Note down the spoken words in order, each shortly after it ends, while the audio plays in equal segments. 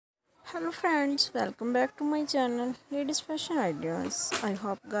Hello friends, welcome back to my channel Ladies Fashion Ideas. I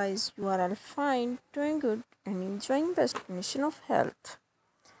hope guys you are all fine, doing good and enjoying best condition of health.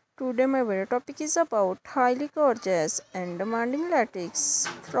 Today my video topic is about highly gorgeous and demanding latex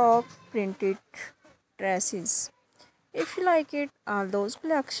frock printed dresses. If you like it all those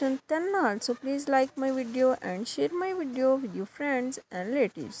collection, then also please like my video and share my video with your friends and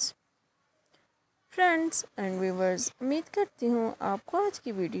relatives. Friends and viewers, उम्मीद करती हूँ आपको आज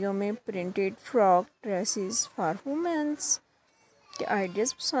की video में printed frock dresses for women's के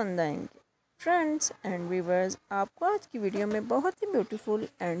ideas पसंद आएंगे। फ्रेंड्स एंड व्यूवर्स, आपको आज की वीडियो में बहुत ही beautiful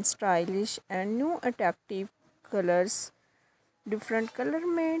and stylish and new attractive colours, different colour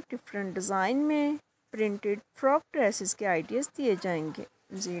में, डिफरेंट डिज़ाइन में प्रिंटेड फ्रॉक ड्रेसेस के आइडियाज़ दिए जाएंगे।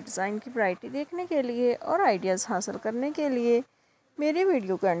 जी, डिज़ाइन की वैरायटी देखने के लिए और आइडियाज़ हासिल करने के लिए मेरी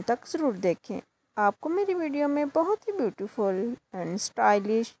वीडियो को एंड तक ज़रूर देखें। आपको मेरी वीडियो में बहुत ही ब्यूटीफुल एंड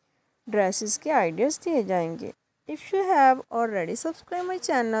स्टाइलिश ड्रेसेस के आइडियाज़ दिए जाएंगे। If you have already subscribe my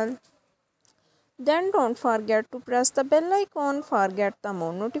channel, then don't forget to press the bell icon for get the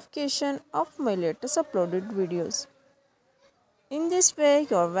more notification of my latest uploaded videos. In this way,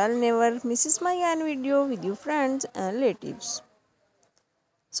 you will never misses my any video with your friends and relatives.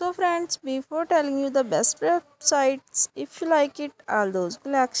 So friends, before telling you the best websites, if you like it all those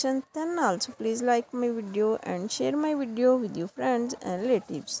collections, then also please like my video and share my video with your friends and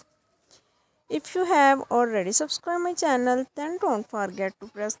relatives. If you have already subscribed my channel, then don't forget to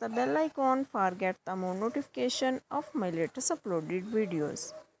press the bell icon for get the more notification of my latest uploaded videos.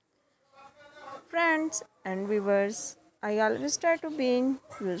 Friends and viewers, I always try to bring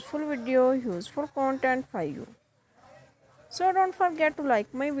useful video, useful content for you. So don't forget to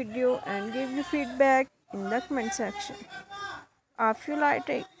like my video and give your feedback in the comment section. If you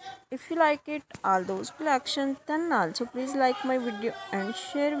like it all those collections, then also please like my video and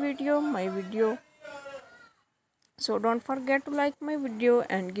share my video. So don't forget to like my video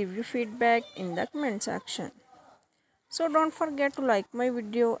and give your feedback in the comment section. So don't forget to like my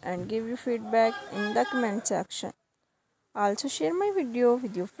video and give your feedback in the comment section. Also share my video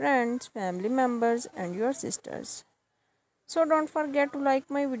with your friends, family members and your sisters. So don't forget to like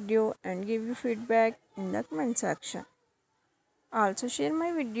my video and give your feedback in the comment section. Also share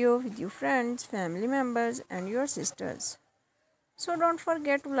my video with your friends, family members and your sisters. So don't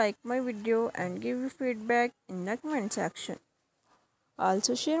forget to like my video and give your feedback in the comment section.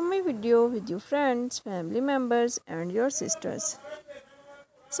 Also share my video with your friends, family members and your sisters.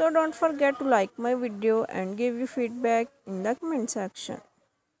 So don't forget to like my video and give your feedback in the comment section.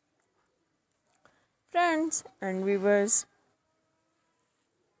 Friends and viewers,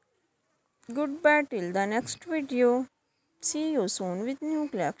 goodbye till the next video. See you soon with new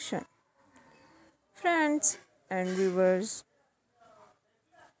collection. Friends and viewers,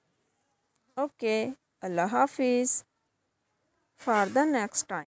 okay, Allah Hafiz for the next time.